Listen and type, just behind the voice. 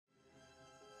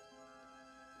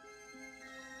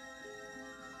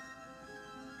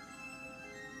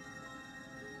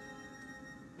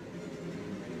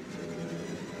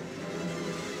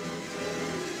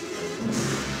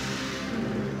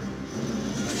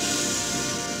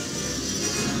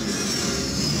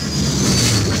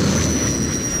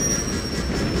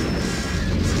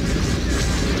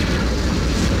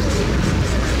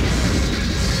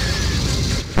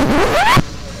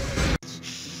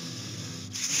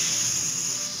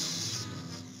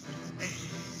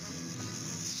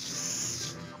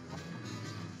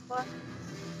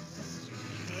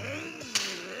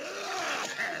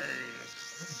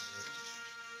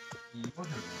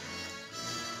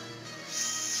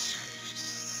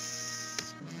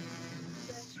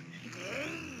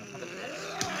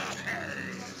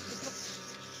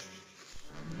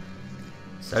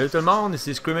Salut tout le monde,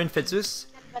 ici Screaminfoetus.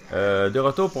 De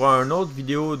retour pour une autre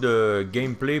vidéo de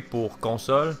gameplay pour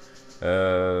console.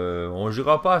 On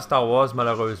jouera pas à Star Wars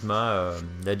malheureusement.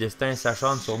 Le destin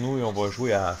s'acharne sur nous et on va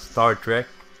jouer à Star Trek.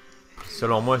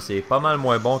 Selon moi, c'est pas mal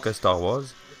moins bon que Star Wars.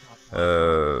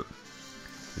 Le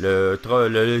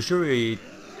jeu est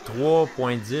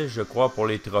 3.10 je crois pour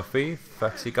les trophées.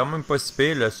 Fait que c'est quand même pas si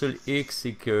pire. Le seul X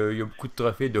c'est qu'il y a beaucoup de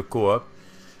trophées de coop.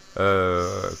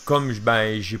 Comme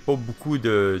j'ai pas beaucoup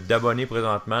d'abonnés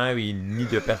présentement ni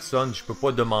de personnes, je peux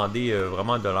pas demander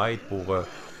vraiment de l'aide pour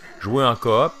jouer en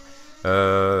coop.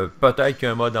 Peut-être qu'il y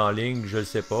a un mode en ligne, je le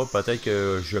sais pas. Peut-être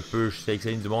que je peux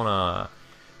sélectionner du monde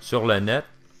sur le net.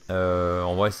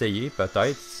 On va essayer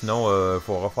peut-être. Sinon, il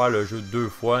faut refaire le jeu 2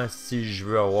 fois si je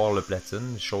veux avoir le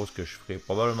platine, chose que je ferai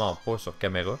probablement pas sur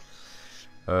caméra.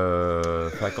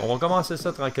 Fait qu'on va commencer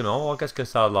ça tranquillement, on va voir qu'est-ce que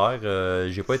ça a l'air.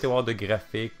 J'ai pas été voir de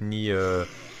graphique ni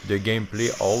de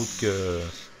gameplay autre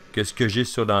que ce que j'ai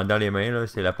dans les mains, là,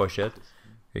 c'est la pochette.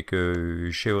 Et que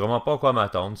je sais vraiment pas à quoi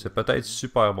m'attendre. C'est peut-être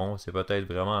super bon, c'est peut-être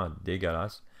vraiment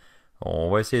dégueulasse. On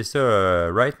va essayer ça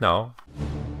right now.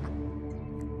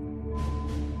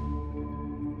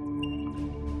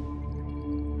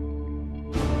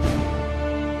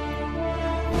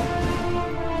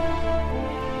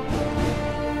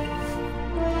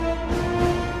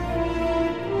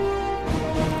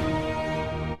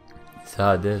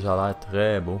 Ça a déjà l'air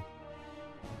très beau.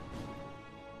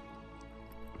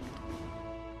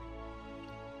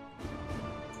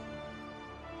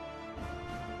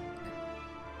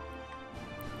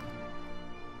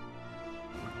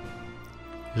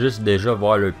 Juste déjà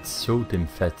voir le petit saut, il me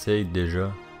fatigue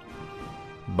déjà.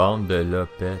 Bande de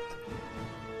lopettes.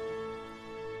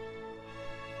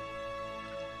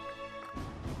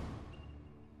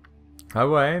 Ah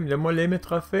ouais, laisse-moi les mes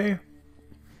trophées.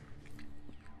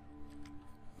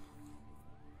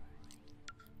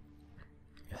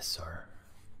 Yes sir.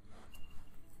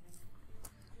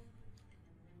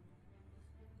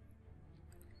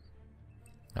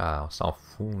 Ah, on s'en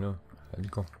fout là. Allez,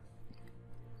 go.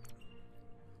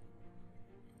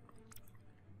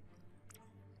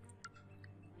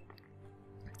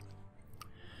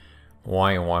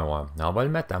 Ouais. On va le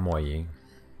mettre à moyen.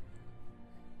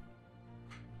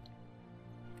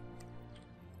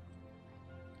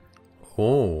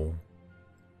 Oh.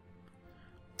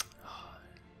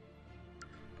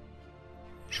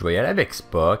 Je vais y aller avec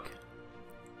Spock.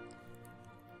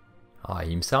 Ah,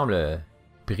 il me semble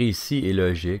précis et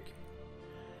logique.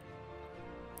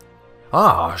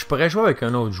 Ah, je pourrais jouer avec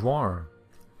un autre joueur.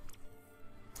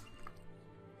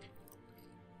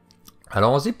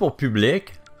 Allons-y pour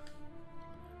public.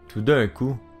 Tout d'un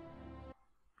coup.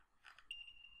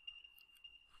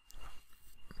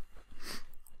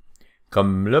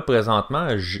 Comme là, présentement,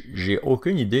 j'ai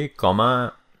aucune idée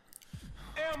comment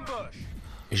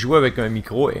jouer avec un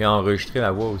micro et enregistrer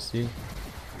la voix aussi.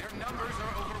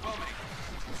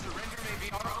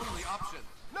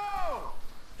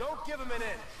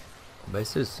 Ben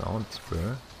c'est ça, un petit peu.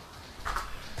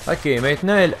 Ok,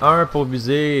 maintenant L1 pour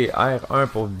viser, R1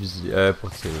 pour viser,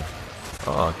 pour tirer.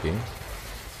 Ah, ok.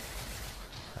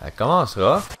 Elle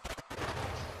commencera.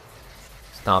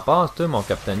 Si t'en penses, toi, mon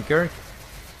Captain Kirk?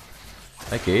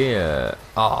 Ok,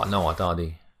 ah non,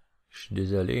 attendez. Je suis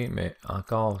désolé, mais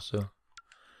encore ça.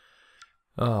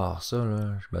 Ah, ça,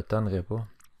 là, je m'attendrai pas.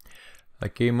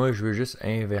 Ok, moi, je veux juste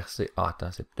inverser. Ah,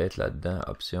 attends, c'est peut-être là-dedans.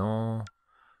 Option.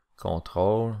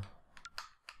 Contrôle.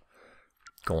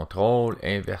 Contrôle,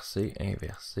 inverser.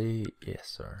 Yes,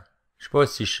 sir. Je sais pas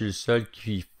si je suis le seul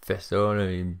qui fait ça.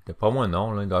 Pas moi,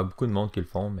 non. Là. Il y a beaucoup de monde qui le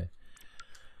font, mais...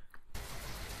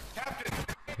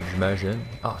 J'imagine.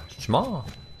 Ah, je suis mort?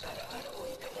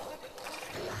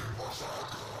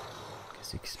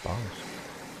 Qu'est-ce qui se passe?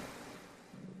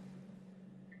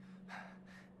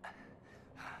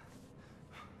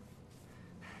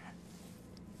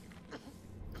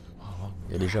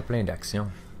 Il y a déjà plein d'actions.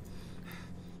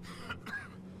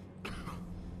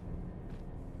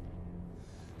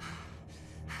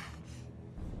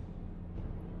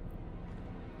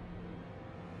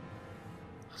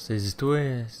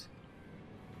 Saisis-toi.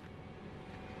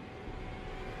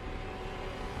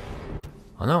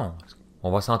 Oh non,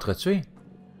 on va s'entretuer.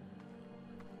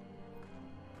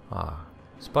 Ah,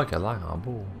 c'est pas qu'elle a l'air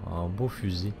en beau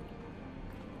fusil.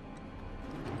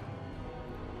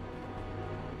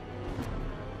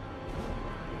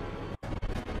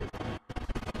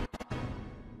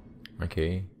 Ok.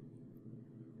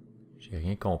 J'ai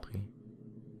rien compris.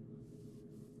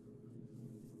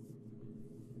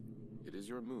 It is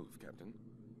your move, Captain.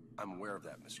 I'm aware of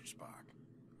that, Mr. Spock.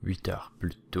 8 heures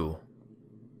plus tôt.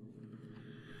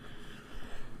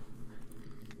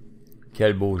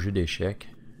 Quel beau jeu d'échecs.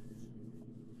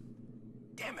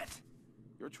 Damn it!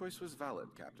 Your choice was valid,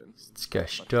 Captain. C'est que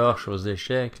je torche aux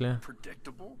échecs, là.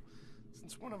 Predictable?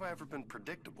 Since when have I ever been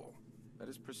predictable? That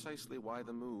is precisely why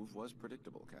the move was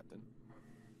predictable, Captain.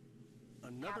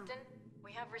 Another. Captain,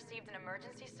 we have received an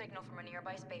emergency signal from a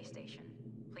nearby space station.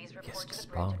 Please report Qu'est-ce qui to se the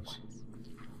bridge at passe? once.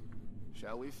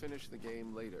 Shall we finish the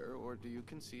game later, or do you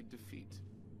concede defeat?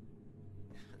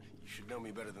 You should know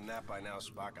me better than that by now,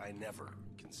 Spock. I never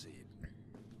concede.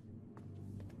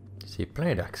 C'est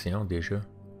plein d'actions déjà.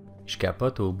 Je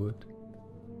capote au bout.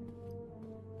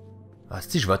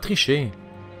 Asti, je vais tricher.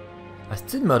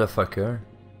 Asti de motherfucker.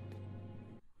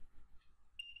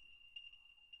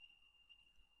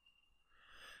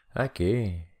 Ok.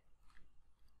 Équiper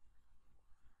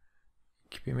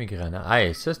mes grenades.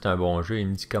 Hey, ça c'est un bon jeu. Il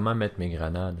me dit comment mettre mes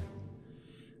grenades.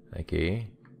 Ok.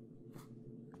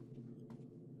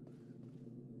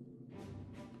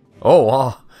 Oh,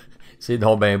 wow! C'est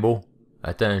donc ben beau.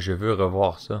 Attends, je veux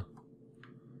revoir ça.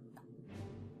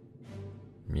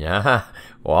 Mia!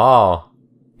 Wow!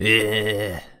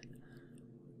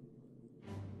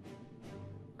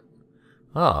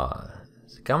 Ah,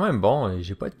 c'est quand même bon.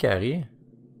 J'ai pas de carré.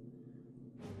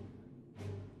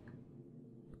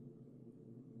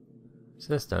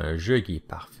 Ça, c'est un jeu qui est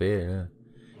parfait, là.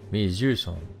 Mes yeux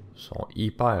sont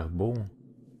hyper beaux.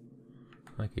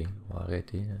 Ok, on va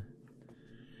arrêter, là.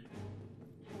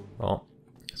 Bon.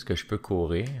 Est-ce que je peux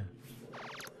courir?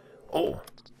 Oh!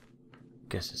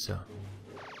 Qu'est-ce que c'est ça?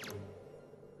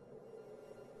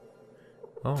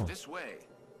 Oh. This way.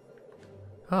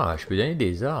 Ah, je peux donner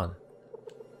des ordres.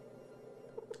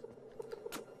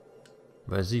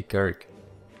 Vas-y, Kirk.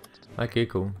 Ok,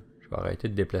 cool. Je vais arrêter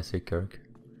de déplacer Kirk.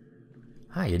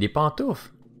 Ah, il y a des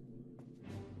pantoufles.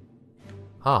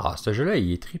 Ah, ce jeu-là,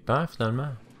 il est trippant,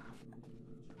 finalement.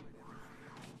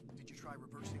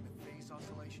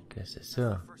 Qu'est-ce que c'est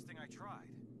ça?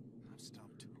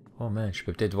 Oh man, je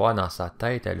peux peut-être voir dans sa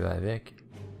tête à lui avec.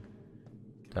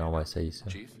 Attends, on va essayer ça.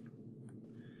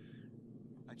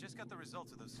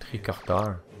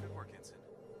 Tricorteur.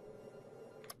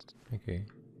 Ok.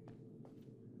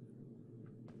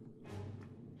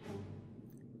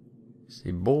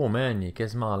 C'est beau, man. Il est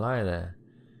quasiment l'air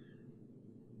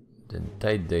d'une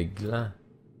tête de gland.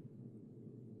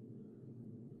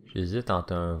 J'hésite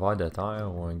entre un ver de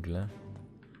terre ou un gland.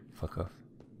 Fuck off.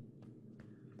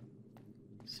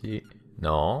 Si...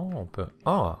 Non, on peut...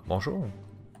 Ah, bonjour.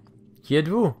 Qui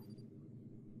êtes-vous?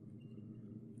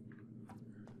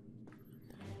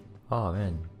 Ah,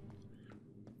 man.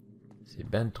 C'est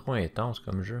ben trop intense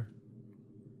comme jeu.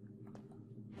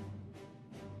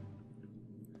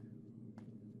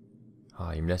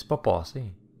 Ah, il me laisse pas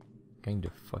passer. Gang de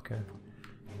fucker.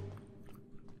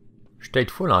 Je suis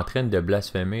peut-être full en train de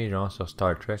blasphémer, genre, sur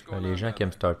Star Trek. Là. Les gens qui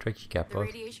aiment Star Trek, ils The capotent.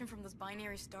 radiation from those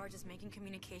binary stars is making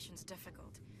communications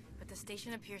difficult, but the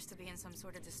station appears to be in some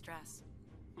sort of distress.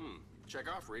 Check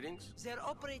off readings. They're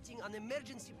operating on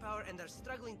emergency power and are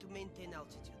struggling to maintain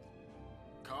altitude.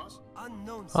 Cause?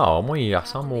 Unknown. Ah, au moins, il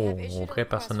ressemble Captain, they au have issued a vrai request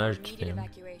for personnage du immediate film.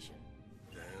 evacuation.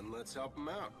 Then let's help him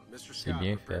out. Mr. C'est Scott,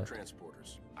 bien prepare fait.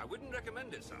 transporters. I wouldn't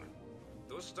recommend it, sir.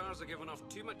 Those stars are giving off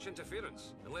too much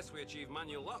interference. Unless we achieve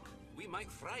manual lock, we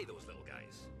might fry those little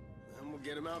guys. And we'll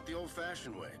get him out the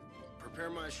old-fashioned way. Prepare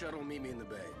my shuttle, meet me in the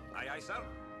bay. Aye, aye, sir.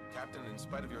 Captain, in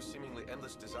spite of your seemingly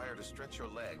endless desire to stretch your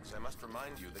legs, I must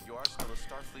remind you that you are still a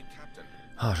Starfleet captain.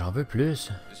 Ah, j'en veux plus.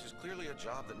 This is clearly a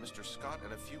job that Mr. Scott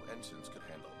and a few ensigns could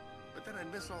handle. But then I'd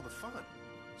miss all the fun.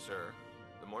 Sir,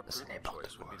 the more C'est prudent n'importe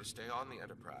choice would quoi. be to stay on the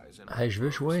Enterprise and Hey, je veux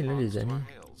jouer, là, les response to our amis.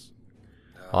 hails.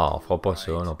 Ah, on fera pas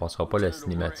ça. On passera pas la Lieutenant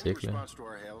O'Rourke, cinématique, in là. response to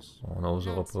our hails. On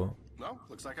n'osera pas. No,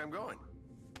 looks like I'm going.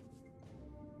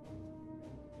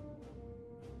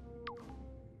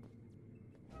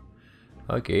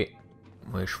 Ok.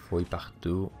 Moi, je fouille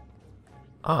partout.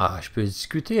 Ah, je peux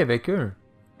discuter avec eux.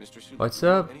 Mr. Sulu, What's do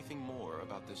you know up? anything more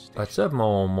about this station? What's up,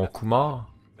 mon Kumar?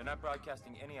 They're not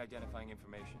broadcasting any identifying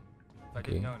information. If I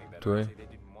Okay, didn't know any better, toi? I'd say they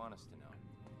didn't want us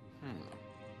to know.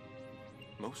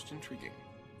 Most intriguing.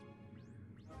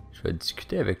 Je vais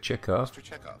discuter avec Chekhov. Mr.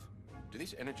 Chekhov, do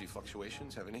these energy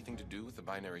fluctuations have anything to do with the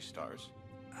binary stars?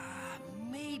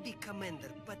 Maybe, Commander,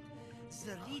 but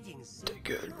the readings. Ta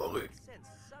gueule, morue. Sense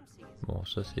something is Bon,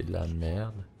 ça, c'est de la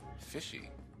merde. Fishy.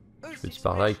 Earth Peux-tu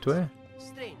parler avec toi?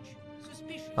 strange,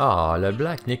 suspicious. Ah, le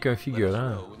Black n'est qu'un Let us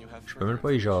figurant. know when you have Je peux même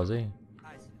pas y jaser.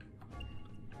 I see.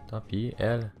 Tant pis,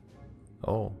 elle.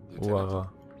 Oh,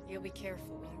 Ouara. You'll be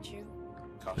careful, won't you?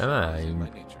 Caution Non, is in il- my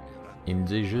nature, Neora. Il me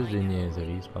dit juste des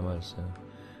niaiseries, c'est pas mal ça.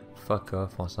 Fuck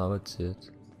off, on s'en va de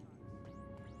suite.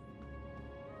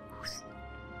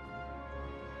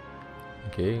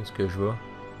 Ok, est-ce que je vais?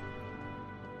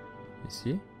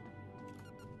 Ici?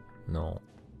 Non.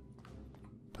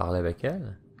 Parler avec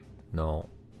elle? Non.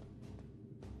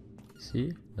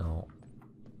 Ici? Non.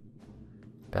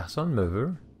 Personne me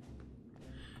veut?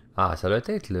 Ah, ça doit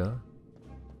être là.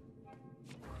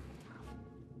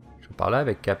 Je vais parler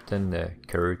avec Captain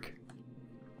Kirk.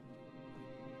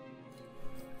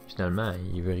 Finalement,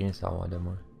 il veut rien savoir de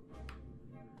moi.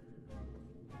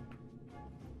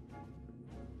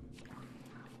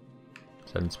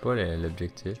 Ça me dit pas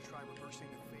l'objectif.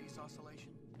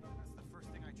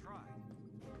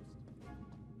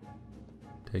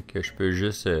 Peut-être que je peux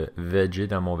juste veger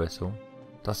dans mon vaisseau.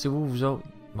 Attendez-vous, vous autres,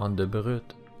 bande de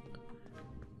brutes.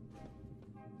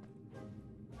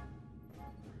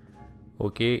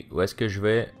 Ok, où est-ce que je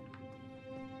vais?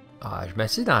 Ah, je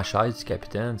m'assieds dans la chaise du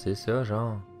capitaine, c'est ça,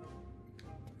 genre.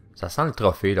 Ça sent le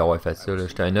trophée d'avoir fait ça, là.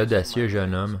 J'étais un audacieux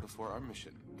jeune homme.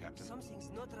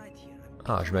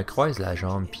 Ah, je me croise la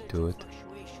jambe pis tout.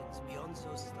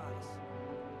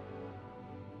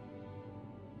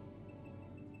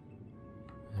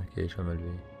 Ok, je vais me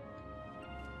lever.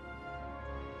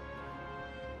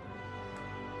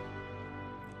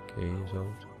 Ok, les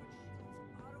autres.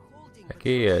 Ok,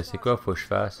 c'est quoi faut que je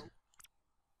fasse?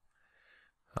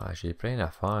 Ah, j'ai plein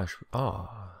d'affaires.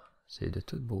 Ah, c'est de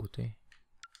toute beauté.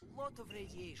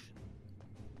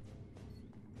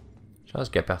 Je pense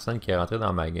qu'il n'y a personne qui est rentré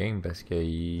dans ma game parce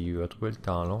qu'il va trouver le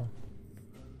temps long.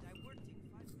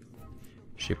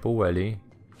 Je sais pas où aller.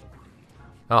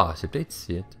 Ah, c'est peut-être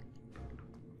ici.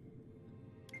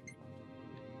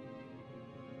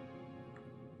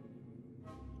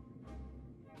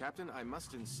 Captain, I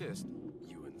must insist.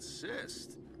 You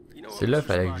insist? You know, C'est là qu'il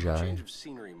fallait que j'aille.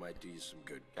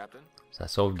 Captain? Ça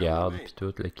sauvegarde puis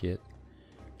tout le kit.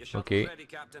 Ok.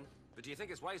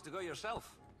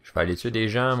 Je vais aller tuer des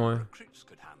gens, moi.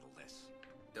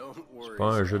 C'est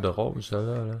pas un jeu de rôle, ça,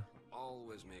 là.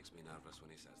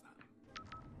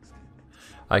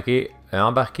 Ok.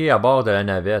 Embarquer à bord de la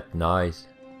navette. Nice.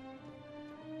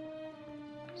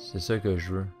 C'est ça que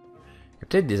je veux. Il y a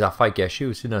peut-être des affaires cachées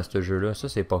aussi dans ce jeu-là. Ça,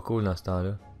 c'est pas cool dans ce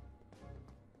temps-là.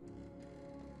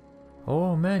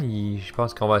 Oh, man. Je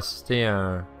pense qu'on va assister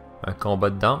à un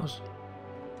combat de danse.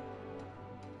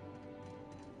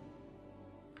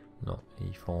 Non,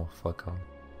 ils font fuck all.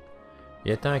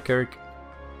 Il est temps, Kirk.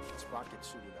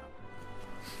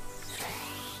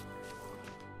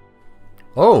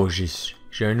 Oh,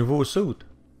 j'ai un nouveau suit.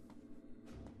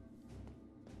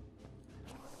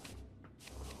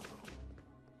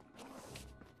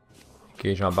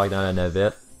 Ok, j'embarque dans la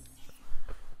navette.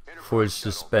 Full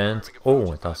suspense.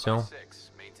 Oh, attention.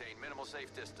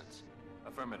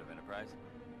 Affirmative, Enterprise.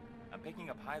 I'm picking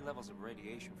up high levels of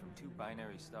radiation from two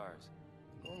binary stars.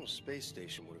 Normal space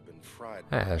station would have been fried.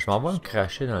 Je m'en vais me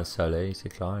cracher dans le soleil, c'est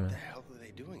clair. Là. What the hell are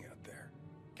they doing out there?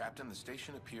 Captain, the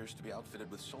station appears to be outfitted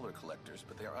with solar collectors,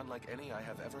 but they are unlike any I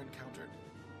have ever encountered.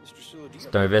 Mr. Sulu, do you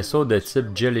C'est un vaisseau de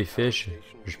type jellyfish,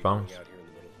 je pense.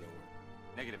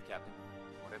 Negative, Captain.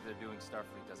 Whatever they're doing,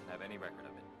 Starfleet doesn't have any record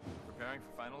of it. Preparing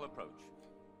for final approach.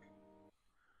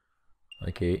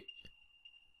 Ok.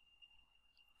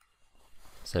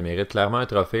 Ça mérite clairement un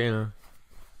trophée, là.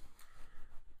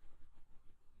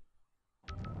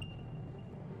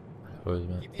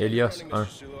 Heureusement. Elias 1.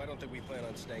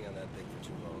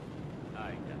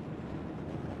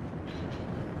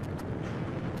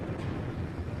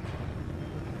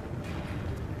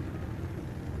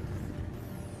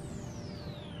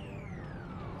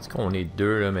 Est-ce qu'on est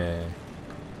deux, là, mais...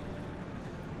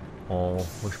 Moi,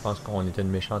 je pense qu'on était une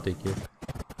méchante équipe.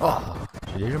 Oh!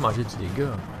 J'ai déjà mangé du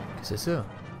dégât. Qu'est-ce que c'est ça?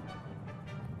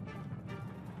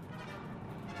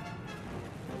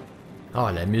 Ah,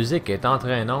 la musique est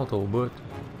entraînante au bout.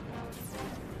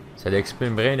 Ça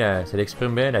exprime bien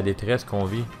la détresse qu'on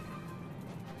vit.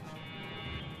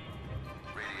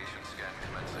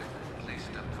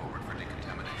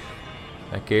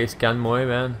 Ok, scanne-moi,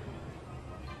 man.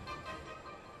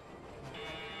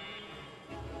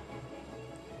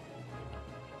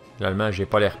 Finalement, j'ai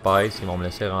pas les repères, ils vont me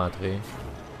laisser rentrer.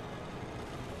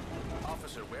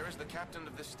 Officer, where is the captain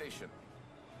of this station?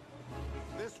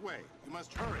 This way. You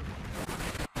must hurry.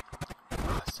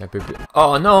 C'est un peu plus...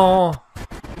 Oh non!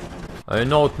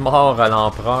 Un autre mort à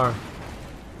l'empereur.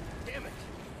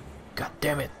 God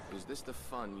damn it! Is this the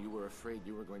fun you were afraid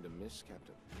you were going to miss,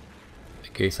 Captain?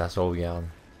 Ok, ça sauvegarde.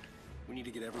 We need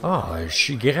to get everyone. Ah, je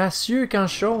suis gracieux quand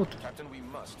je saute. Captain, we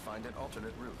must find an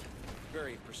alternate route.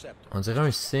 Very perceptive. On dirait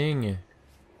un signe.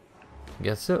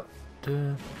 Regarde ça.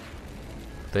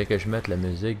 Faudrait que je mette la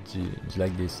musique du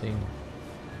lac des signes.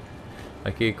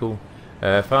 Ok, cool.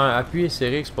 Appuyez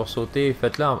sur X pour sauter.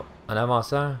 Faites-le en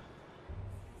avançant.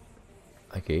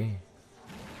 Ok.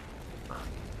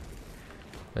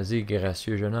 Vas-y,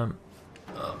 gracieux jeune homme.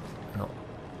 Ah, non.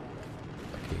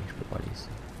 Ok, je peux pas aller ici.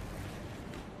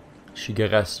 Je suis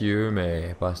gracieux,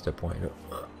 mais pas à ce point-là.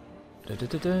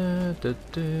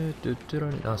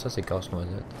 Non, ça c'est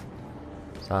casse-noisette.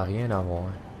 Ça n'a rien à voir.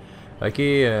 Ok,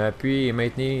 appuyez et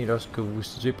maintenez lorsque vous vous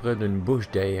situez près d'une bouche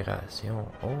d'aération.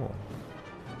 Oh.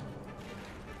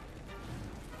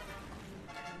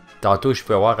 Tantôt, je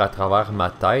peux voir à travers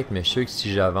ma tête, mais je sais que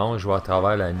si j'avance, je vois à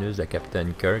travers l'anus de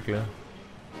Captain Kirk, là.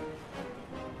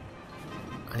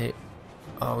 Allez.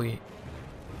 Ah oui.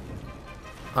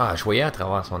 Ah, je voyais à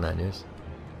travers son anus.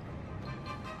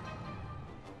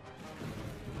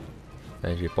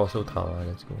 Ben, j'ai passé au travers,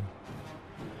 let's go.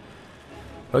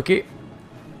 Ok.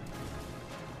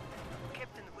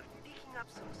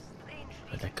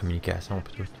 La communication,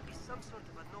 plutôt.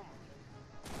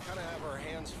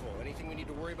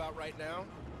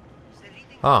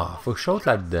 Ah, faut que je saute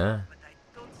là-dedans.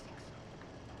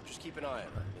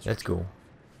 Let's go.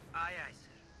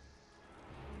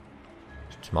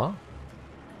 Es-tu mort?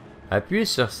 Appuyez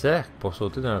sur cercle pour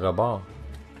sauter d'un rebord.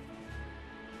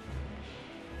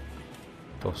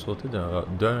 Pour sauter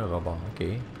d'un rebord, ok.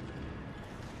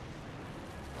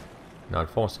 Dans le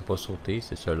fond, c'est pas sauter,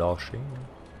 c'est se lâcher.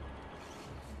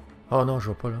 Oh non, je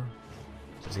vois pas là.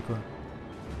 Ça c'est quoi?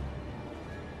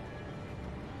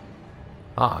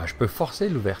 Ah, je peux forcer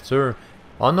l'ouverture.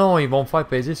 Oh non, ils vont me faire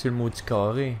peser sur le maudit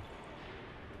carré.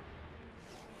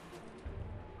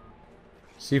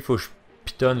 S'il faut que je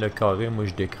pitonne le carré, moi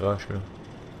je décroche là.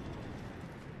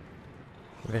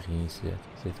 Je vais rien ici.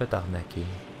 C'est fait arnaquer.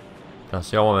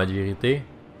 Attention à ma vérité.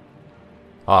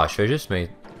 Ah, je fais juste mes...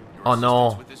 Oh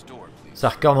non! Ça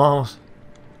recommence!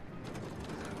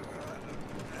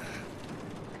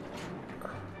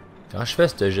 Quand je fais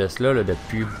ce geste-là, là,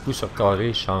 d'appuyer beaucoup sur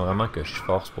carré, je sens vraiment que je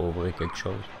force pour ouvrir quelque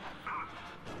chose.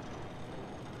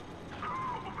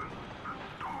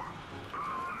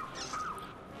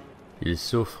 Il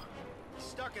souffre.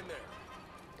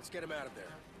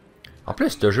 En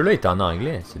plus, ce jeu-là est en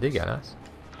anglais, c'est dégueulasse.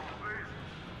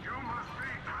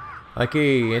 Ok,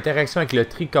 interaction avec le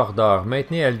tricordeur.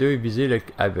 Maintenez L2 et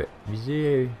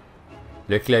visez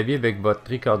le clavier avec votre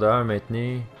tricordeur.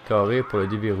 Maintenez carré pour le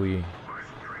déverrouiller.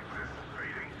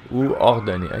 Ou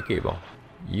ordonner. Ok, bon.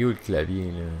 Il est où le clavier,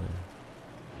 là?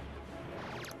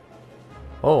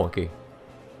 Oh, ok.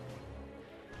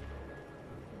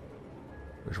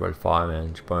 Je vais le faire, man.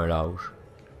 Je suis pas un lâche.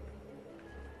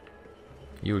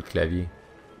 Il est où le clavier?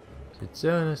 C'est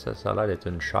ça, là? Ça a l'air d'être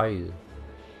une chaise.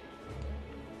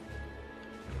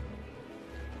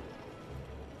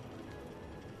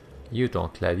 Il est où ton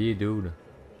clavier, dude?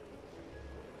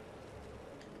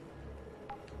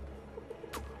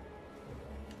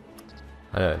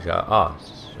 Alors,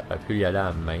 j'aurais pu y aller à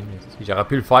la main. J'aurais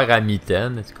pu le faire à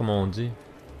mitaine, c'est comme on dit.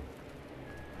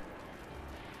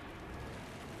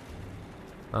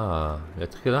 Ah, le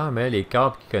tricordeur met les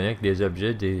câbles qui connectent des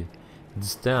objets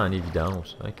distants en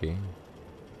évidence. Ok.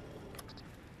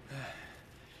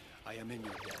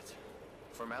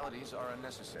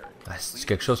 Ah, c'est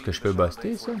quelque chose que je peux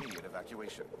buster, ça?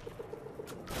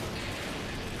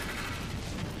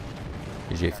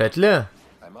 J'ai fait là.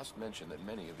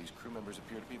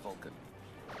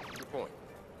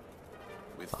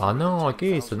 Ah non, ok,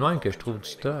 c'est de même que je trouve du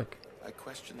stock.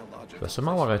 Je vais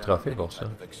sûrement avoir un trophée pour ça.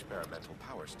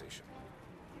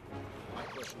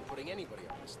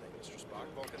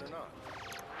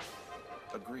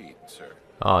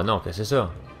 Ah non, qu'est-ce que c'est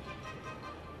ça?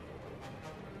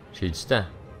 J'ai du temps.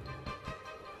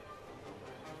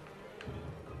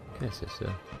 Qu'est-ce que c'est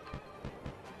ça?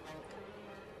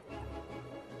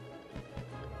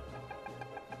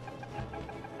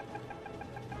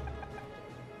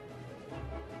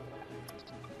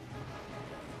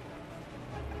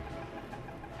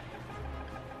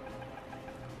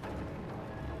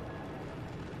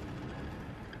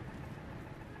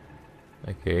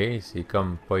 Ok, c'est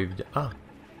comme pas évident. Ah!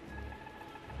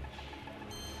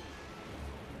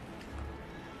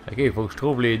 Ok, il faut que je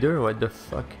trouve les deux, what the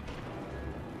fuck?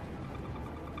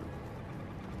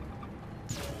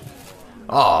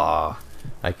 Ah!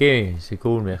 Ok, c'est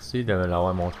cool, merci de me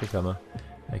l'avoir montré comment.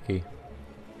 Ok.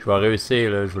 Je vais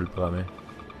réussir, là, je vous le promets.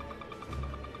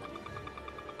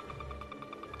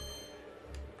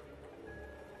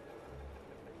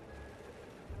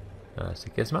 Ah,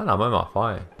 c'est quasiment la même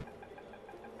affaire.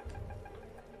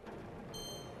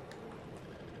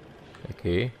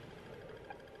 Ok.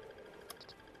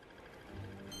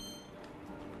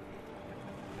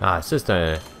 Ah, ça c'est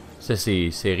un... Ça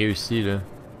c'est réussi, là.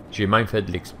 J'ai même fait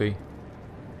de l'XP.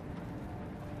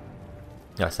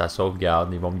 Ah, ça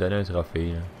sauvegarde. Ils vont me donner un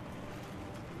trophée, là.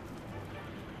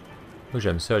 Moi,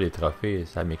 j'aime ça, les trophées.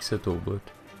 Ça m'excite au bout.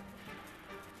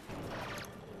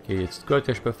 y'a-tu de quoi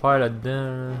que je peux faire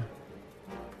là-dedans? Là?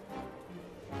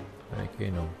 Ok,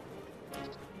 non.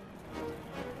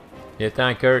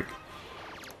 Viens-t'en, Kirk.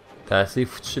 T'as assez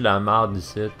foutu la merde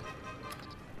ici.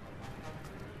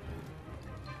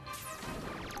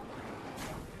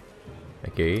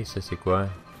 Ok, ça c'est quoi?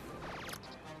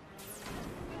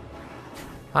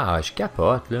 Ah, je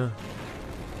capote là.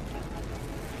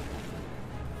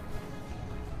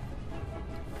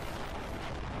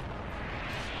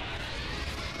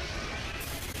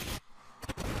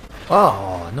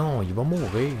 Oh non, il va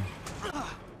mourir.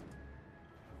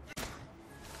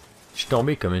 Je suis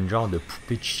tombé comme une genre de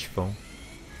poupée de chiffon.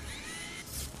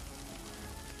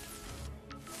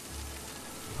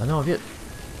 Ah non, vite.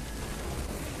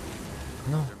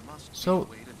 Non, saute.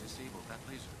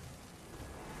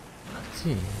 Si,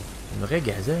 une vraie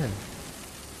gazelle.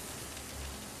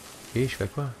 Ok, je fais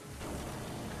quoi?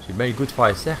 J'ai bien le goût de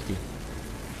faire cercle.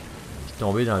 Je suis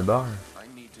tombé dans le bar.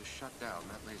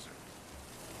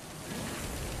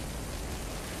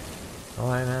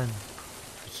 Ouais, man.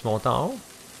 Tu montes en haut?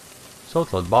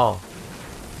 Saute l'autre bord.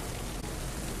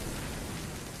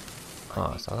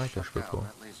 Ah, ça a l'air que je peux pas.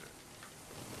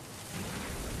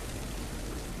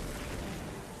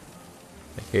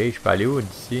 Ok, je peux aller où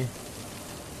d'ici?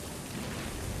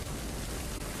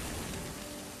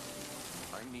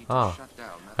 Ah.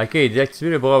 Ok,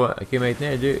 désactiver le bras. Ok,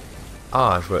 maintenant deux.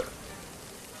 Ah, je vois.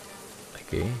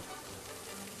 Ok.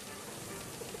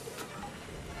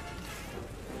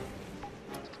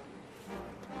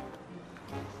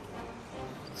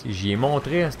 Si j'y ai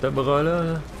montré à ce bras-là.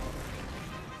 Là.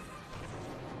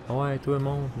 Ouais, toi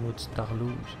monte, maudite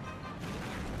tarlouse.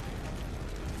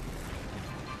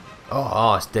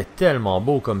 Ah, c'était tellement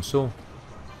beau comme ça. Ok,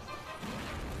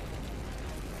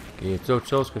 y a-t-il autre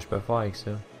chose que je peux faire avec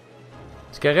ça?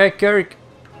 C'est correct, Kirk?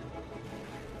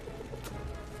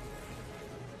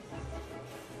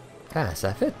 Ah,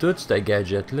 ça fait tout, ce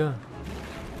gadget-là.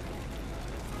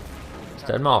 C'est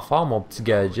tellement fort, mon petit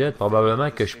gadget.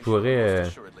 Probablement que je pourrais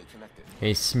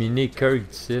inséminer Kirk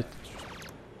d'ici.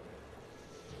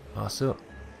 Ah, ça.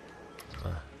 Ah,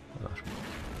 ça marche pas.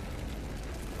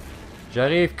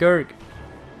 J'arrive, Kirk.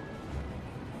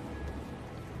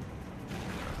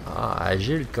 Ah,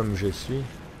 agile comme je suis.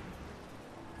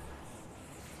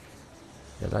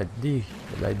 Il a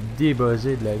l'air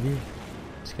débuzzé de la vie.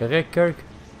 C'est correct, Kirk?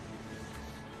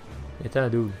 Étant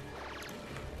d'où?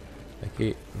 Ok,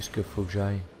 où est-ce qu'il faut que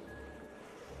j'aille?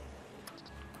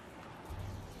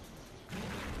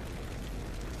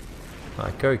 Ah,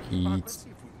 Kirk, il...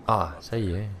 Ah, ça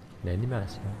y est.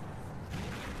 L'animation.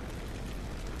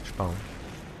 Je pense.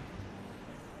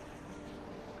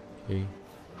 Ok.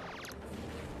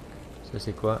 Ça,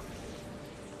 c'est quoi?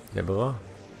 Le bras?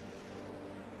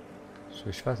 Ce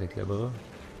que je fais avec le bras?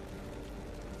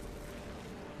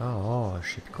 Ah, oh,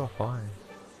 je sais plus quoi faire.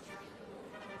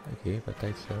 Ok,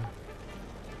 peut-être ça.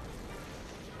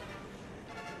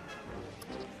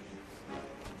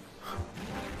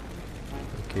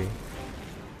 Ok.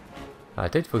 Ah,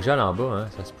 peut-être qu'il faut que j'aille en bas, hein,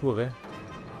 ça se pourrait.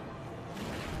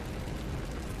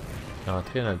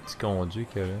 Rentrer dans le petit conduit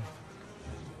que là.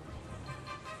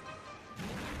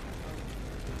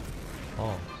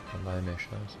 Oh, c'est pas mal méchant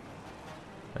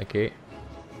ça. Ok.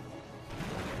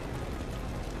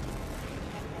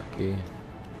 Ok.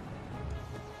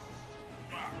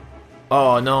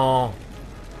 Oh non!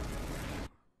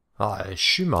 Ah, je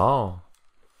suis mort.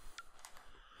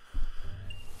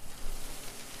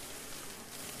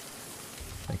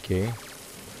 Ok.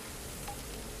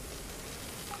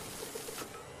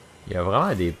 Il y a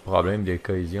vraiment des problèmes de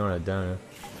cohésion là-dedans. Là.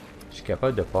 Je suis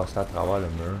capable de passer à travers le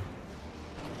mur.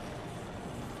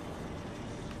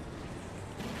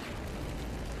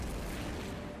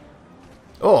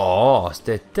 Oh,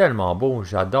 c'était tellement beau.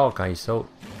 J'adore quand il saute.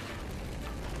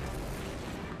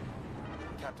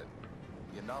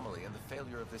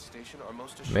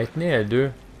 Maintenez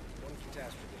L2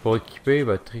 pour équiper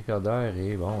votre tricorder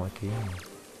et bon, ok.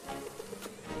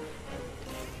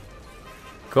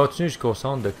 Continue jusqu'au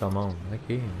centre de commande.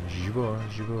 Ok, j'y vais, hein,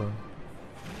 j'y vais.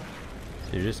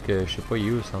 C'est juste que je sais pas, il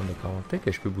est où le centre de commande. Peut-être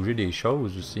que je peux bouger des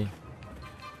choses aussi.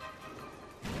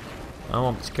 Ah,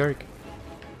 mon petit Kirk.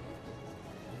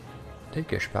 Peut-être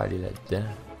que je peux aller là-dedans.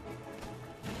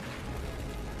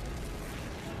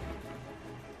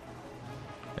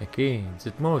 Ok,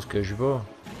 dites-moi où est-ce que je vais.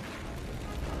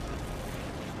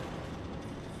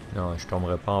 Non, je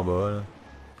tomberai pas en bas là.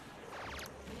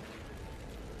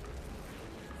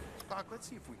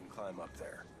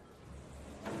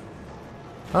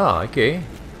 Ah, ok.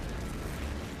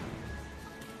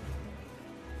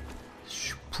 Je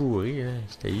suis pourri, hein.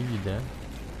 C'était évident.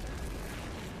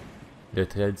 Le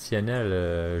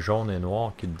traditionnel jaune et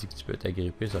noir qui te dit que tu peux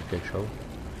t'agripper sur quelque chose.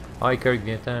 Ah, Kirk,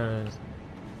 viens-t'en.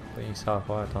 Pas rien que ça à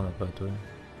faire, attends un peu toi.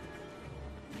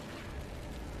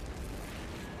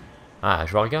 Ah,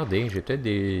 je vais regarder, j'ai peut-être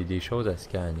des choses à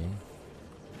scanner.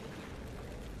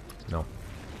 Non.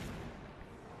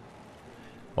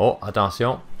 Oh,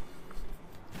 attention.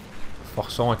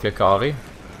 Forçons avec le carré.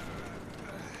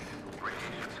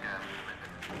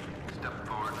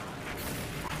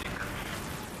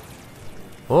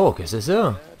 Oh, qu'est-ce que c'est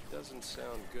ça? That doesn't sound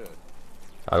good.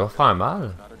 Ça va faire mal. Not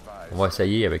advised. On va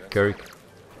essayer avec Kirk.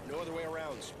 No other way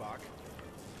around, Spock.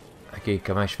 Ok,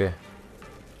 comment je fais?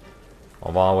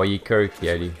 On va envoyer Kirk y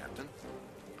aller. Captain.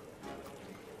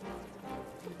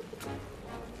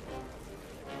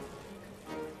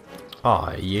 Ah,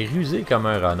 il est rusé comme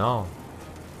un renard.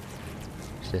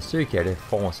 J'étais sûr qu'il allait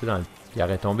foncer dans le... Il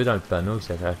aurait tombé dans le panneau et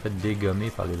ça aurait fait dégommer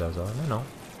par les lasers. Mais non.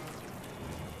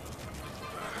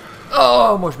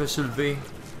 Oh, moi je me suis levé.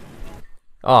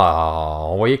 Ah,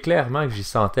 on voyait clairement que j'y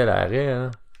sentais l'arrêt.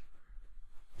 Hein.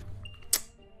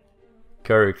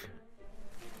 Kirk.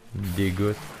 Il me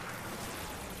dégoûte.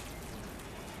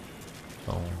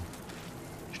 Bon.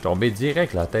 Je suis tombé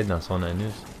direct la tête dans son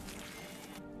anus.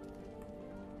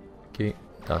 Ok,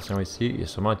 attention ici, il y a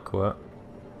sûrement de quoi.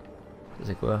 Ça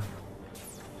c'est quoi?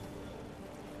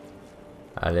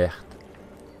 Alerte.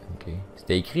 Ok.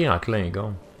 C'était écrit en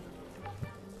Klingon.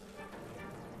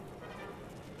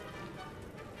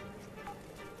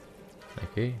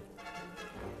 Ok.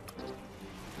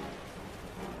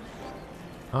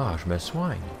 Ah, je me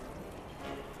soigne.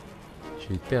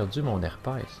 J'ai perdu mon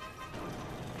herpès.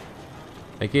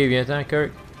 Ok, viens-t'en,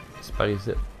 Kirk. C'est par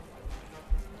ici.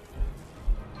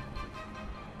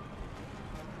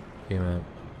 Ok, man.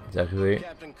 C'est arrivé.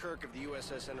 Captain Kirk of the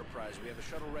USS Enterprise, we have a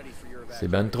shuttle ready for your C'est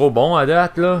ben trop bon à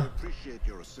date, là. Appreciate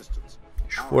your assistance.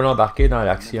 Je suis full embarqué dans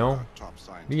l'action.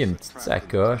 Lui, il y a une petite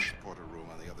sacoche.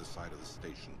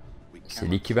 C'est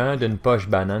l'équivalent d'une poche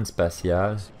banane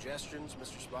spatiale. Suggestions,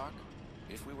 Mr. Spock?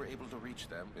 If we were able to reach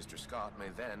them, Mr. Scott may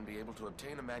then be able to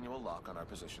obtain a manual lock on our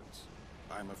positions.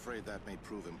 I'm afraid that may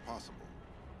prove impossible.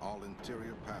 All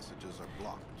interior passages are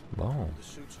blocked. Bon. The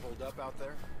suits hold up out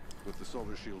there? With the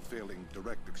solar shield failing,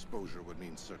 direct exposure would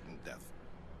mean certain death.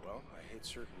 Well, I hate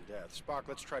certain death. Spock,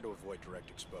 let's try to avoid direct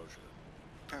exposure.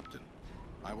 Captain,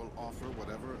 I will offer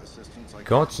whatever assistance I can.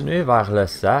 Continuez vers le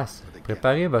SAS.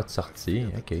 Préparez votre sortie.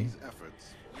 Ok.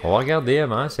 On va regarder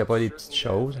avant s'il n'y a pas des petites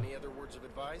choses. Any other words of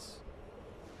advice?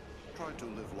 Try to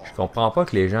live long. Je comprends pas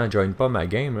que les gens joignent pas ma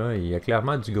game, là. Il y a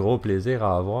clairement du gros plaisir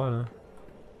à avoir, là.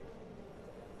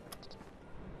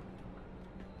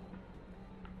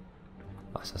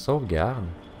 Ah, ça sauvegarde.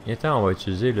 Viens-t'en, on va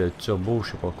utiliser le turbo,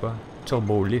 je sais pas quoi.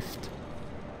 Turbo lift.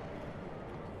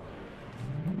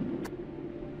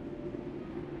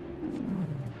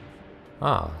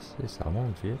 Ah, ça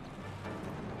monte vite.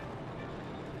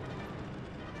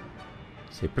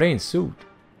 C'est plein de soutes.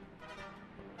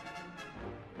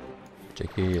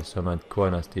 Checker, il y a sûrement de quoi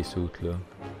dans ces soutes-là.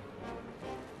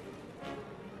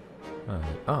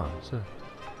 Ah, ça.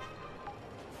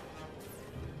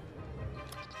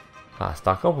 Ah, c'est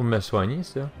encore pour me soigner,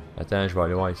 ça. Attends, je vais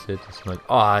aller voir ici.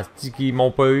 Ah, c'est qu'ils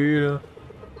m'ont pas eu, là.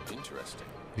 Interesting.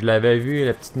 Je l'avais vu,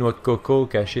 la petite noix de coco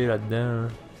cachée là-dedans.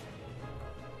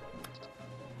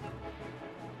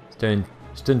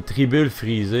 C'est une tribule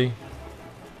frisée.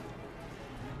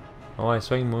 Ouais,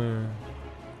 soigne-moi.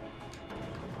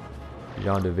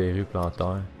 Genre de verrue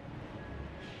plantaire.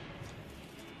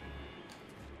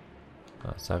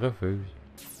 Ah, ça refuse.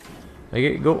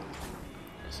 Ok, go.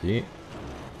 Merci.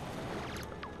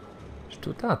 Je suis tout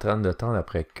le temps en train de tendre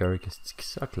après Kirk. Qu'est-ce qui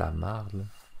soque la marde, là?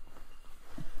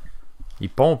 Il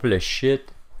pompe le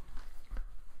shit.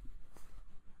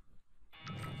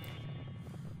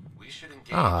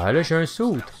 Ah, là j'ai un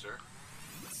soute.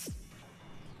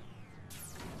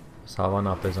 Ça va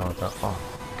en pesantant. Ah,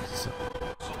 qu'est-ce que c'est ça?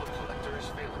 Solar collector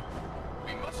is failing.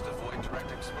 We must avoid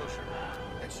direct exposure.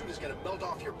 That suit is gonna melt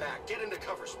off your back. Get into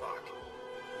cover, Spock.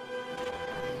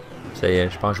 Ça y est,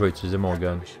 je pense que je vais utiliser mon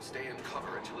gun. We should stay in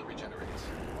cover until it regenerates.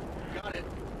 Got it.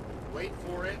 Wait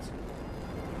for it.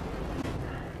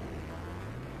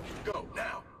 Go,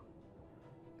 now.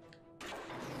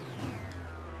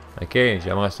 Ok,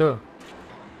 j'aimerais ça.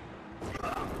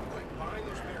 Right behind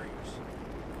those barriers.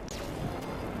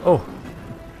 Oh!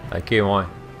 Ok, ouais.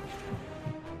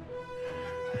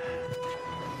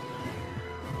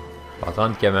 Faut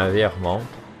attendre que ma vie remonte.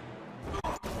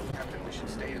 Captain, we should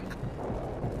stay in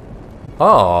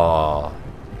Oh!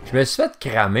 Je me suis fait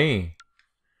cramer.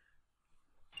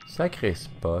 Sacré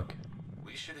Spock.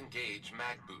 We should engage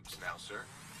mag boobs now, sir.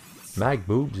 Mag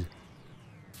boobs.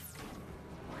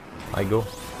 I go.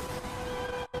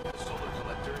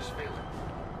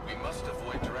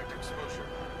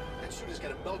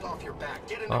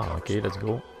 Ah, ok, let's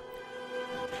go.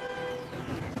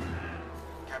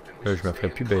 Là, je me ferais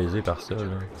plus baiser par ça,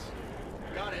 là.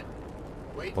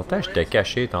 Pourtant, j'étais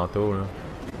caché tantôt, là.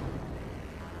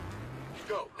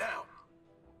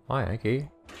 Ouais, ok.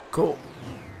 Cool.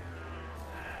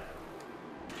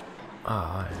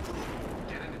 Ah, ouais.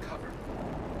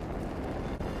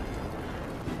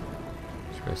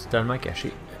 Je me suis tellement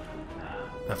caché.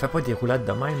 Ne fais pas des roulades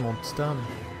de même, mon petit homme.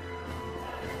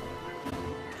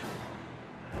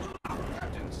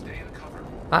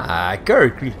 Ah,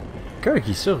 Kirk, lui. Kirk,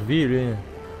 il survit, lui.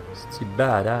 C'est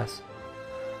badass.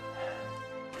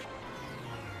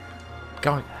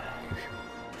 Quand...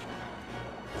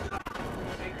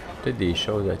 Peut-être des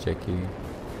choses à checker.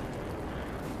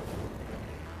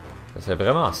 C'est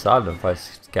vraiment sale de me faire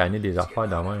scanner des affaires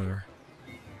de même.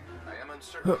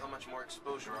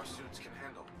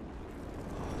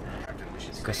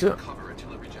 C'est quoi ça?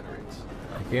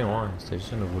 Ok, ouais, c'était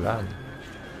juste une roulade.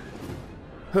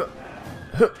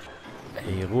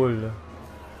 Il roule là.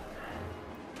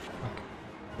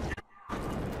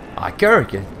 Ah,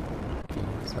 Kirk! Ok,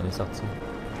 ça en est sorti.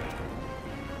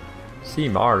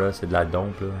 S'il meurt là, c'est de la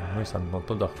dompe là. Moi, ça me demande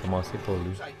pas de recommencer pour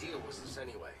lui.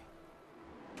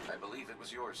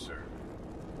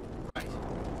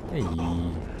 Hey,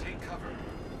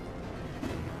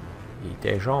 il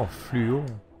était genre fluo.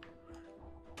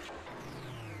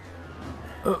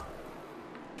 Oh.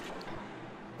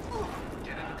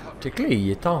 C'est que là, il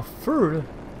est en feu là.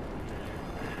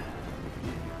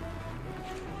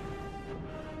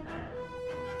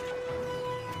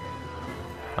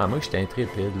 Ah, moi j'étais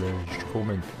intrépide là, je cours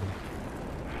même plus.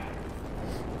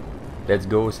 Let's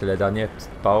go, c'est la dernière petite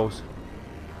passe.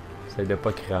 Essaye de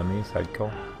pas cramer, ça le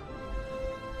con.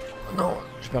 Oh non,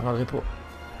 je me rendrai pas.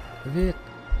 Vite.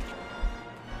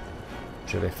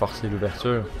 Je vais forcer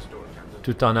l'ouverture.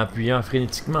 Tout en appuyant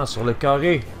frénétiquement sur le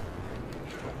carré.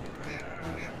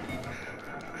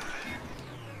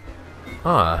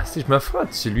 Ah, si je me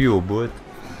frotte sur lui au bout.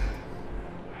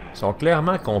 Ils sont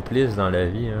clairement complices dans la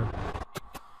vie, hein.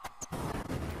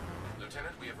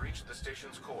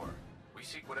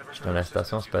 Je suis dans la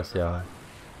station spatiale.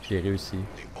 J'ai réussi.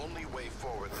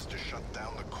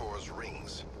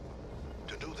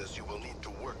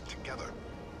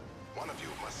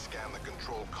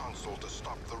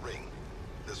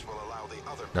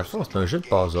 Dans le fond, c'est un jeu de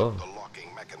puzzle.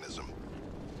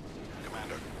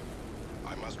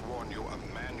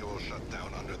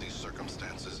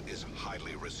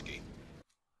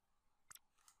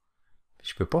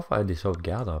 Je peux pas faire des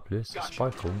sauvegardes en plus, c'est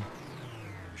super cool.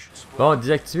 Bon,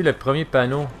 désactiver le premier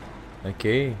panneau. Ok.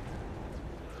 Le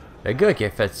gars qui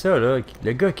a fait ça, là,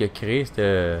 le gars qui a créé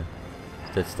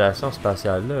cette station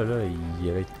spatiale là, il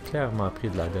avait clairement pris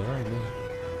de la drogue.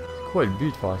 C'est quoi le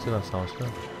but de faire ça dans ce sens-là?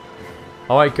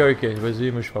 Ah ouais, Kirk,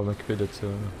 vas-y, moi je vais m'occuper de ça.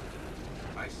 Là.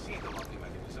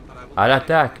 À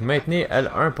l'attaque, maintenez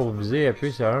L1 pour viser,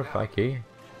 appuyez sur 1, ok.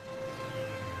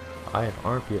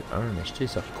 R1 puis L1, mais je sais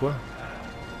sur quoi?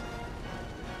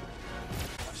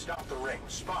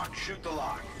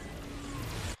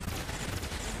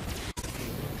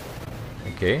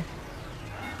 Ok.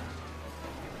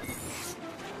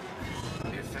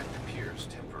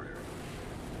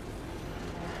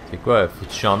 C'est quoi? Faut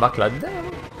que tu embarques là-dedans?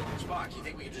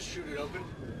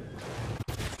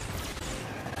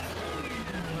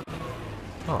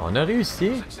 Oh, on a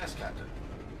réussi.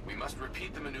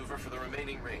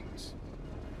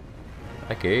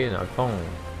 Ok, dans le fond,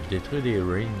 je détruis des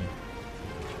rings.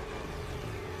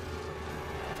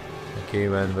 Ok,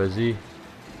 man, vas-y.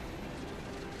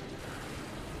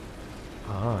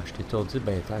 Ah, je t'ai étourdi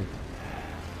ben tête.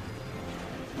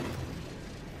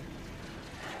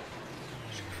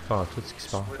 Je sais pas tout ce qui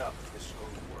se passe.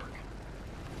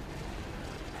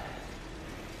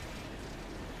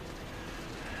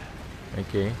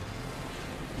 Ok.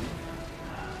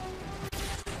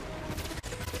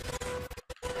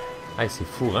 Hey, c'est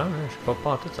fourrant, hein? Je sais pas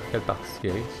en tout sur quelle partie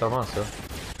tirer. C'est vraiment ça.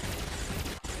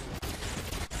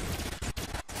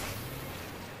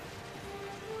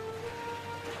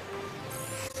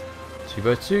 Tu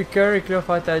vas-tu, Kirk, là,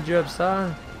 faire ta job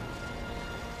sale?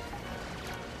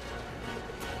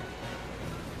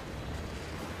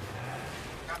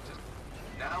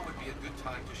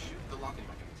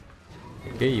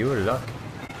 Ok, you lock.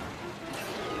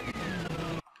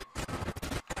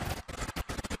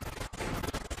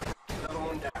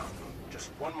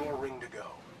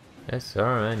 Yes, sir,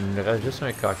 man. Il me reste juste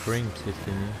un cock ring puis c'est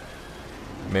fini.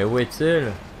 Mais où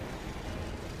est-il?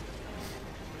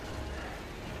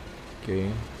 Ok.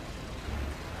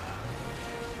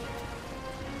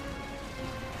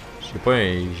 Je sais pas,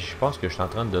 je pense que je suis en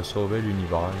train de sauver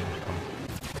l'univers.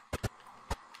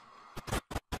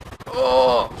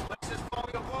 Oh!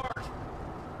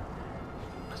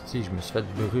 Si, je me suis fait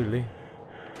brûler.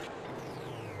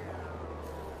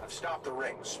 I've stopped the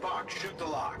ring. Spock, shoot the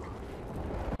lock.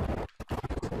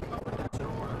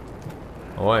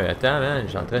 Ouais, attends, man,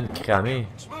 j'ai en train de cramer.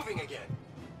 It's moving again.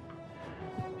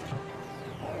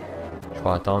 Je vais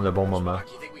attendre le bon moment.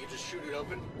 Spock, you think we can just shoot it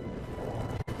open?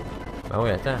 Ben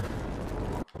oui, attends.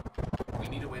 We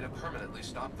need a way to permanently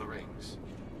stop the rings.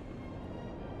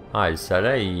 Ah, le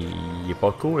soleil, il est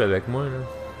pas cool avec moi, là.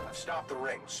 I've stopped the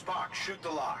ring. Spock, shoot the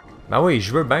lock. Ben oui,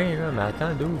 je veux bien, là, mais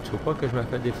attends, d'où? Tu veux pas que je me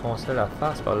fais défoncer la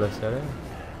face par le soleil?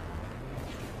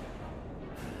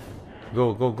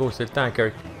 Go, go, go, c'est le temps,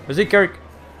 Kirk. Vas-y, Kirk!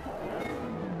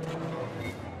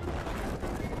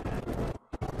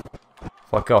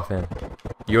 Fuck off, man.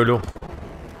 YOLO.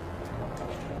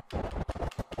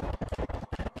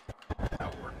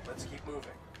 Let's keep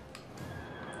moving.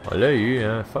 On l'a eu,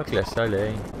 hein. Fuck le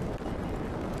soleil.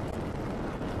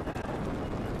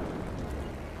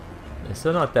 Mets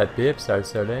ça dans ta pipe, ça le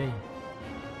soleil.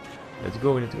 Let's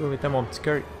go, mettez mon petit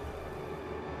Kirk.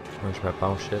 Moi, je me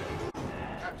penche shit.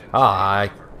 Ah,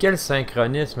 quel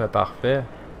synchronisme parfait.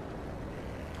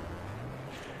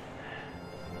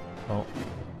 Bon.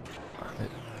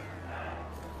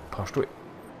 Penche-toi.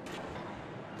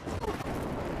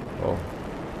 Oh.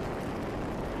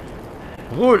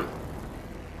 Roule!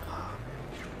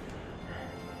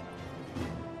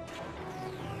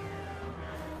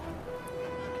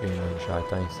 Ok, j'ai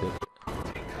atteint ici.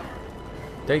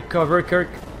 Take cover, Kirk!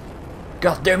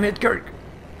 God damn it, Kirk!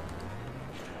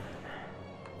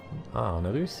 Ah, on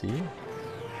a réussi.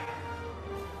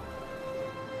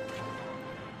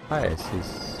 Ouais,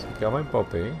 c'est quand même pas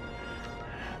pire.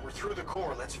 We're through the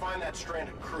core. Let's find that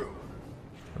stranded crew.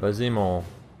 Vas-y, mon...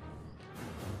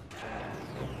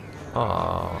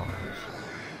 Ah...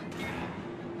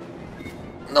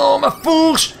 Non, ma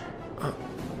fourche!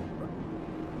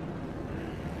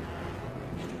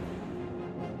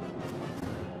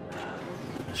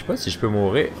 Je sais pas si je peux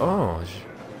mourir. Oh,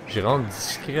 je rentre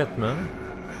discrètement.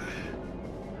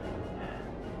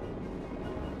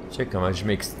 Check comment je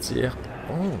m'extirpe.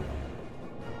 Oh!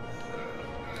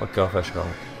 Fuck off, je rentre.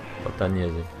 Pas le temps de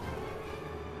niaiser.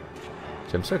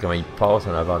 J'aime ça comment il passe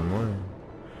en avant de moi.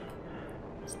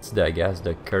 C'est petit d'agace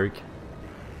de Kirk.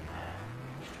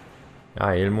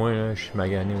 Ah, et le moins, là, je suis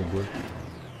magané au bout.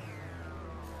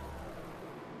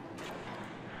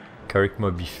 Kirk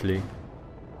m'a biflé.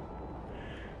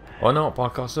 Oh non, pas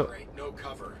encore ça. Great, no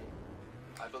cover.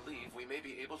 I believe we may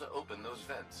be able to open those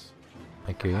vents.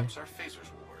 Ok. Perhaps our phasers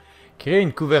will work. Créez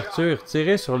une couverture.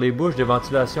 Tirez sur les bouches de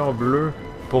ventilation bleues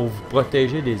pour vous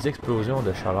protéger des explosions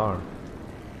de chaleur.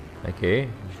 Ok. It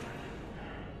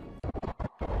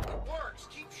works.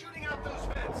 Keep shooting out those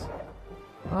vents.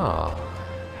 Ah.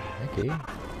 Ok.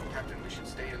 Captain, we should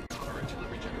stay in cover until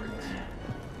it regenerates.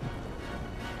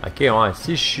 Ok, ouais.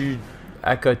 Si je suis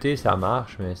à côté, ça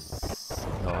marche, mais...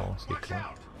 Non, c'est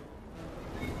clair.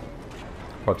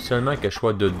 Faut absolument que je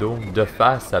sois de dos. De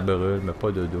face, ça brûle, mais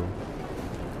pas de dos.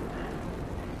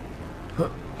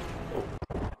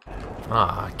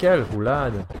 Ah, quelle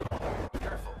roulade!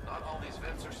 Careful, not all these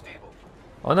vents are stable.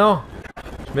 Oh non!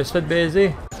 Je me suis fait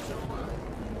baiser!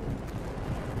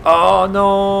 Oh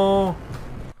non!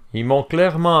 Ils m'ont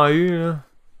clairement eu, là.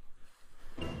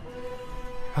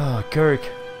 Ah,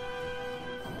 Kirk!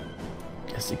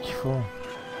 Qu'est-ce qu'ils font?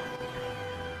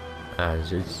 Ah,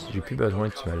 j'ai plus besoin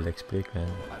que tu me l'expliques, man.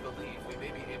 I believe we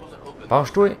may be able to open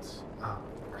Penche-toi! those vents.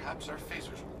 Perhaps our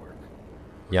phasers will work.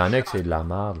 Il y en a que c'est de la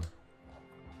merde.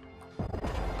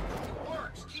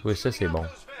 Oui, ça c'est bon.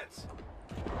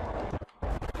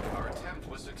 Our attempt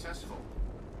was successful.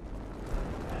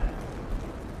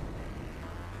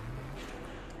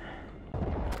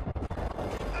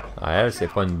 Ah, elle, c'est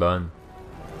pas une bonne.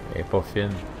 Elle est pas fine.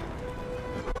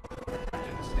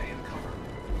 Stay in cover.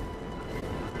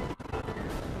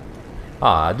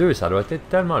 Ah, à deux, ça doit être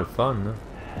tellement le fun, là.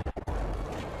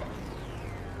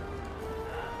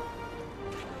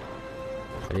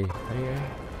 Allez, allez, allez.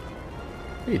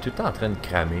 Il est tout le temps en train de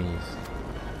cramer.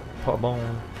 C'est pas bon.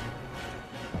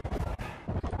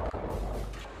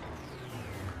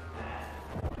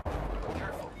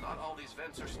 Careful, not all these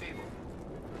vents are stable.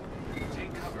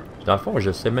 Take cover. Dans le fond,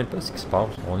 je sais même pas ce qui se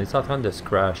passe. On est en train de se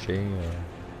crasher.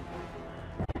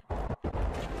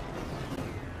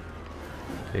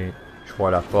 Ok, je vois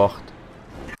la porte.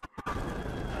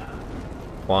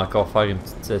 On va encore faire une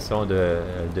petite session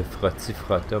de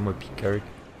frotti-frotta, moi pis Kirk.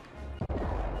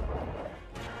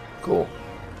 Cool.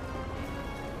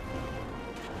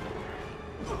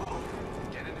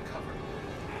 Get into cover.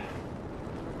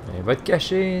 Il va te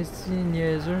cacher, si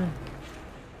niaiseux.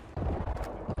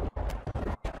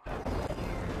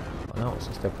 Non,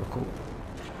 ça c'était pas cool.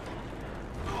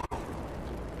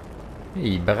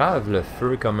 Il brave le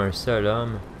feu comme un seul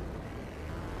homme.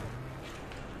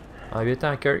 En 8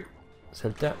 ans, Kirk. C'est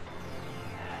le temps.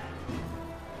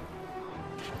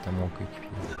 J'attends mon coéquipier.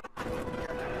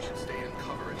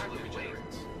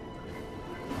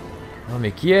 Oh,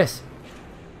 mais qui est-ce?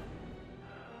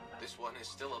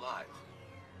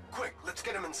 Quick, let's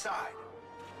get him inside.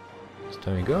 C'est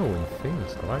un gars ou une fille?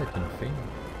 Ça a l'air d'être une fille.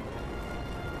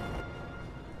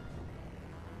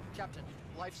 Captain,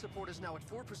 life support is now at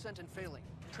 4% and failing.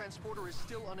 Transporter is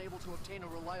still unable to obtain a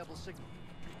reliable signal.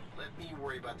 Let me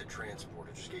worry about the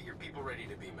transporter. Just get your people ready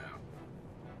to beam out.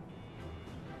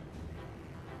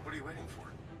 What are you waiting for?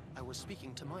 I was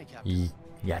speaking to my captain.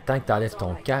 Il attend que t'enlèves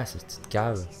ton casque, cette petite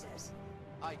cave.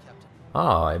 Aye, Captain.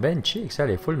 Ah, elle est ben chic, ça,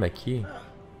 elle est full maquillée. Ah,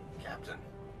 Captain.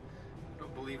 I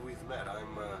don't believe we've met.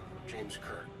 I'm James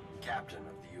Kirk, captain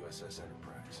of the USS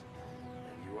Enterprise.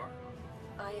 And you are?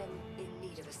 I am in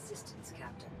need of assistance,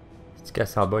 Captain. C'est qu'elle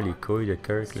s'en bat les couilles de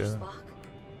Kirk, là.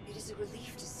 It is a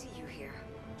relief to see you here.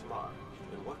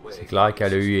 C'est clair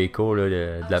qu'elle a eu écho là,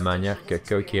 de la manière que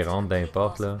Kirk il rentre dans les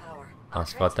portes, là, en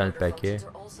se frottant le paquet.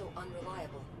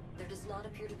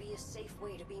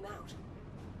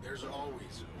 There's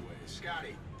always a way.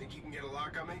 Scotty, think you can get a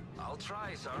lock on me? I'll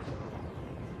try, sir.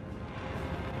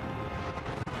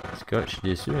 Scott, je suis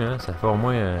déçu, hein. Ça fait au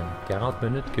moins 40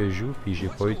 minutes que je joue puis j'ai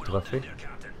pas eu de trophée.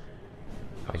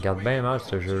 Ça regarde bien mal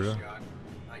ce jeu-là.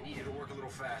 I need you to work a little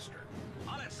faster.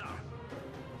 On it, sir.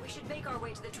 We should make our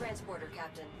way to the transporter,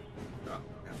 Captain. Oh,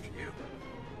 after you.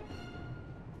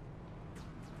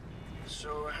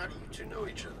 So, how do you two know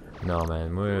each other? Non, man,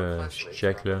 moi, je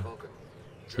check, là.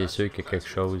 C'est sûr qu'il y a quelque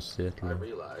chose ici, là.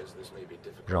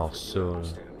 Genre ça, là.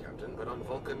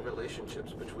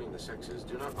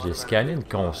 J'ai scanné une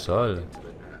console.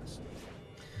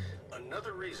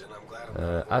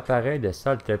 Appareil de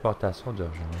salle de téléportation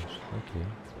d'urgence. Ok.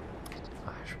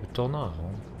 Ah, je peux tourner en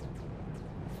rond.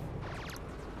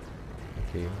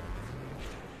 Ok.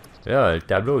 Là, le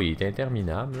tableau il est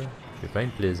interminable. J'ai plein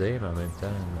de plaisir, mais en même temps, à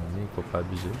un moment donné, il faut pas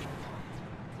abuser.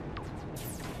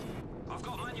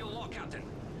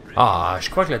 Ah, je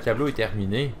crois que le tableau est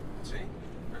terminé.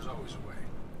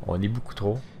 On est beaucoup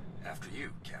trop.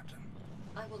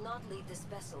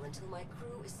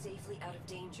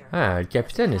 Ah, le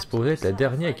capitaine est supposé être le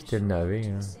dernier à quitter le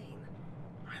navire. Hein.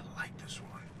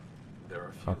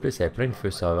 En plus, il y a plein de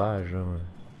feux sauvages. Là. Moi,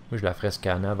 je la ferais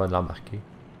scanner avant de l'embarquer.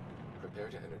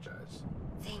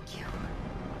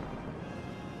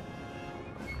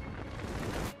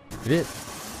 Vite!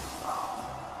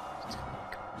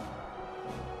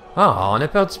 Ah, on a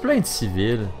perdu plein de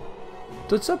civils.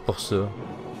 Tout ça pour ça.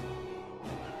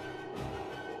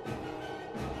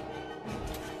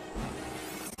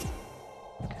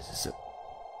 C'est ça.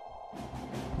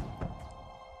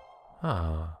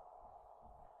 Ah.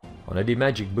 On a des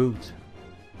magic boots.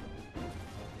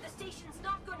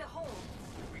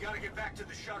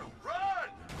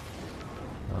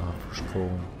 Ah, faut que je cours.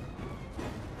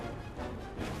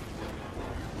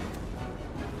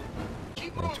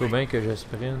 Tu vois bien que je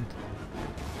sprint.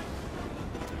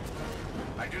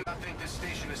 I do not think this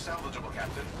station is salvageable,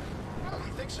 Captain. Oh,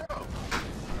 you think so?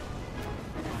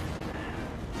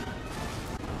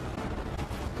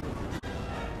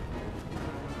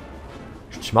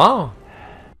 Je suis mort?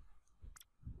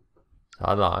 Ça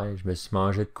a l'air, je me suis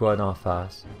mangé de quoi d'en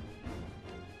face.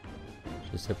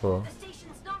 Je sais pas.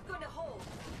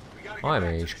 Ouais,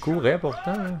 mais je courais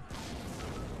pourtant. Hein.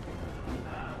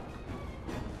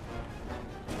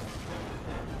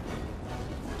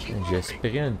 Je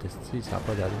sprint, ça n'a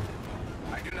pas d'allure.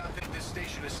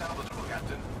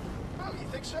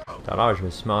 Tout à l'heure, je me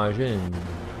suis mangé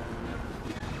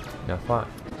une affaire.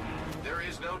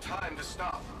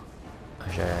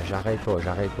 J'arrête pas,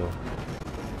 j'arrête pas.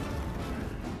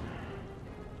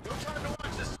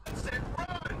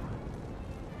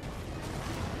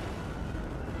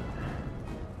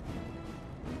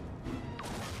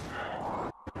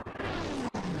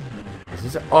 C'est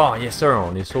ça. Oh, yes sir,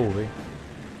 on est sauvé.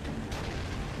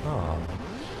 Ah.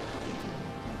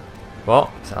 Bon,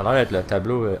 ça a l'air d'être le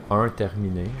tableau 1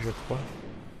 terminé, je crois.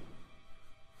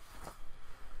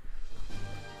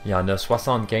 Il y en a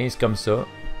 75 comme ça.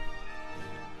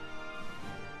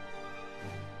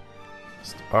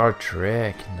 Star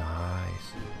Trek,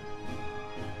 nice.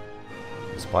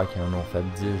 J'espère qu'ils en ont fait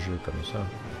 10 jeux comme ça.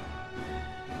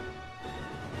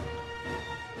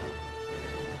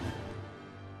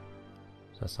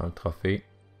 Ça sent le trophée.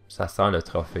 Ça sent le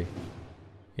trophée.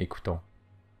 Écoutons.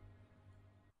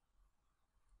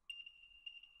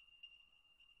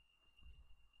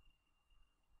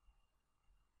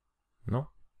 Non?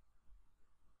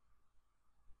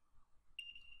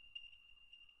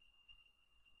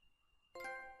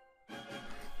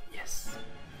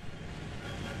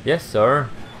 Yes, sir.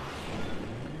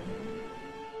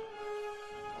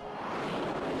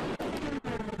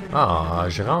 Ah,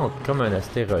 je rentre comme un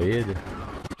astéroïde.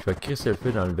 Je vais crisser le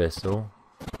feu dans le vaisseau.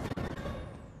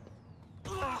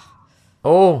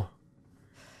 Oh!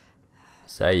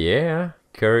 Ça y est, hein?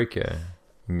 Kirk,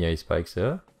 il niaise pas avec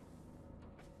ça.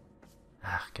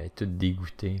 Arc, elle est toute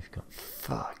dégoûtée. Je suis comme,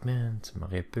 fuck, man, tu me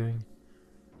répugnes.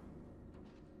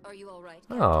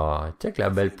 Ah, check la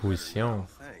belle position.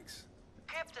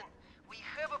 Captain, we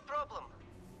have a problem.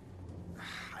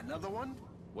 Another one?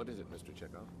 What is it, Mr.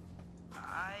 Chekhov?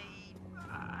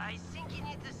 I think you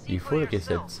need to see Il for faut le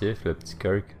yourself. réceptif, le petit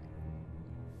Kirk.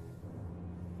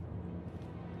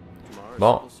 Tomorrow's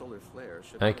Bon. simple solar flare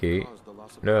should Ok. have caused the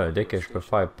loss of Là, power dès to que the je peux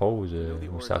station. faire pause We know the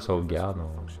ou ça origin of the sauvegarde,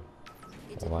 physical function.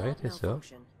 on va arrêter ça.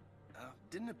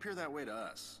 Didn't appear that way to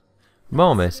us.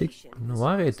 Bon, ben c'est... On va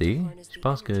arrêter. Je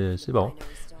pense que c'est bon.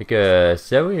 Fait que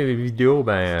si vous avez une vidéo,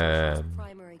 ben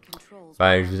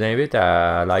je vous invite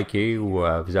à liker ou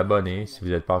à vous abonner si vous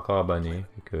n'êtes pas encore abonné.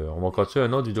 Fait que, on va continuer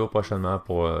une autre vidéo prochainement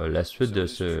pour la suite de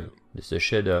ce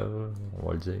chef-d'œuvre, on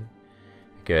va le dire.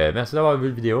 Fait que, merci d'avoir vu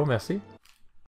la vidéo, merci.